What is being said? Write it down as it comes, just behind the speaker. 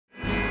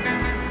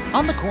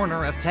On the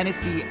corner of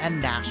Tennessee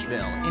and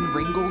Nashville in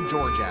Ringgold,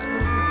 Georgia,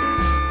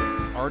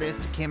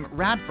 artist Kim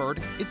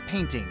Radford is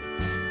painting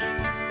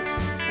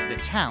the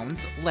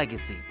town's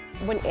legacy.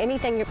 When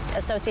anything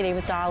associated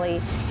with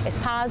Dolly is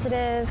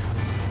positive,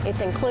 it's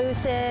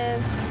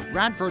inclusive.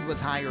 Radford was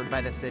hired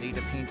by the city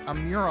to paint a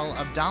mural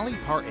of Dolly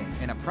Parton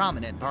in a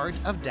prominent part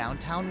of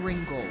downtown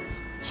Ringgold.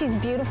 She's a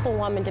beautiful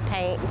woman to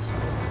paint.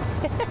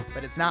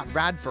 But it's not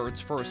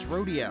Radford's first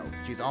rodeo.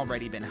 She's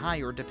already been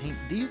hired to paint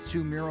these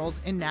two murals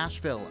in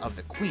Nashville of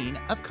the queen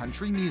of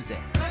country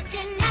music.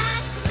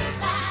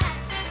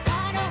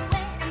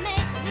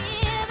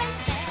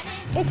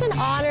 It's an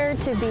honor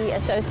to be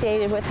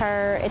associated with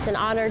her. It's an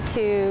honor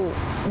to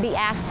be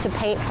asked to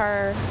paint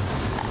her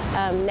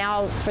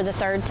now for the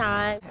third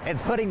time.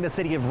 It's putting the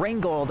city of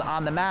Ringgold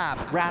on the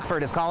map.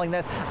 Radford is calling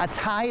this a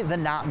tie the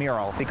knot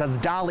mural because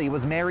Dolly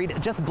was married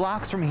just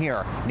blocks from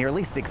here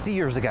nearly 60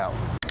 years ago.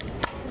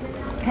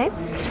 Okay.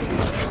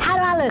 How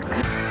do I look?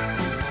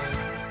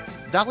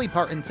 Dolly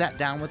Parton sat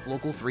down with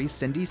Local 3's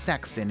Cindy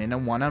Sexton in a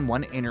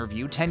one-on-one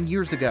interview 10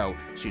 years ago.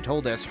 She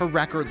told us her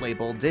record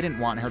label didn't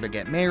want her to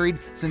get married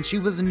since she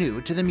was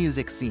new to the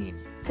music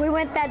scene. We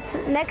went that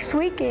next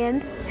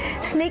weekend,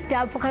 sneaked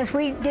up because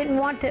we didn't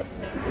want to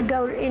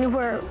go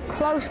anywhere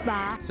close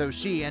by. So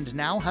she and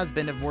now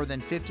husband of more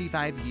than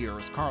 55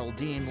 years, Carl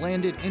Dean,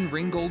 landed in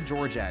Ringgold,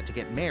 Georgia to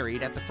get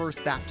married at the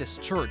First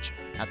Baptist Church.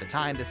 At the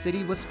time, the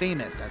city was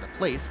famous as a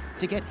place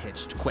to get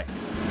hitched quick.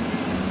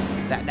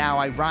 That now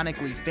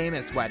ironically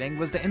famous wedding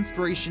was the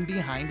inspiration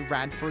behind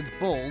Radford's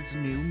bold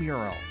new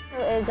mural.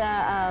 It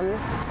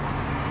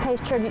pays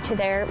tribute to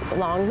their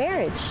long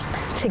marriage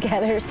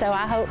together, so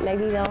I hope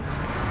maybe they'll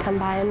come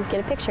by and get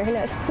a picture, who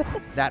knows.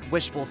 That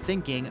wishful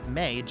thinking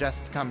may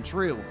just come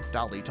true.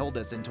 Dolly told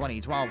us in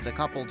 2012 the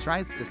couple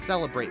tries to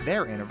celebrate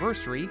their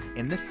anniversary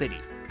in the city.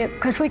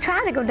 Because we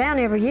try to go down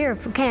every year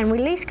if we can. We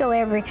at least go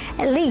every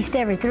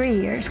 3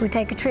 years. We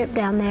take a trip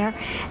down there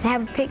and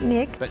have a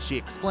picnic. But she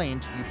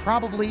explained you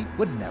probably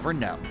would never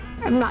know.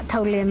 I'm not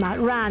totally in my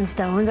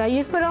rhinestones. I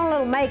used to put on a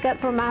little makeup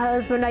for my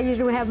husband. I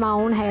usually have my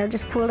own hair,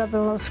 just pulled up in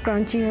a little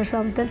scrunchie or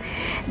something.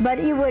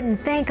 But you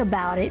wouldn't think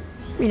about it.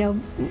 You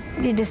know,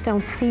 you just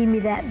don't see me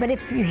that. But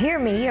if you hear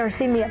me or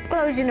see me up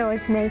close, you know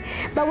it's me.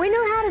 But we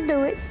know how to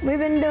do it. We've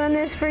been doing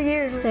this for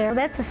years there.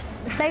 That's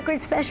a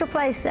sacred, special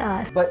place to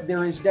us. But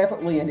there is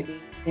definitely an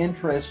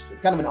interest,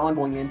 kind of an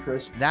ongoing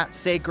interest. That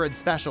sacred,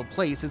 special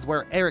place is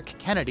where Eric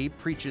Kennedy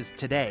preaches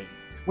today.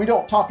 We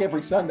don't talk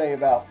every Sunday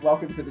about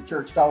welcome to the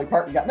church Dolly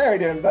Parton got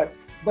married in, but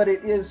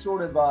it is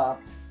sort of,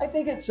 I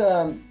think it's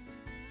a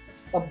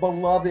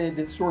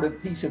beloved sort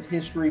of piece of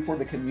history for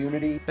the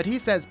community. But he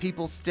says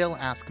people still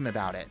ask him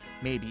about it,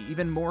 maybe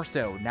even more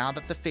so now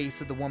that the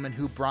face of the woman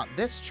who brought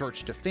this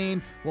church to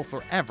fame will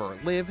forever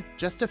live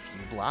just a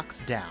few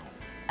blocks down.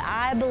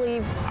 I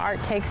believe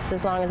art takes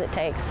as long as it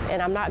takes,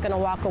 and I'm not going to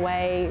walk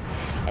away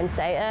and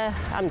say,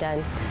 I'm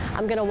done.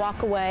 I'm going to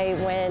walk away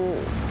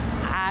when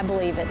I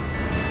believe it's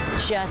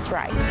just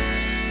right.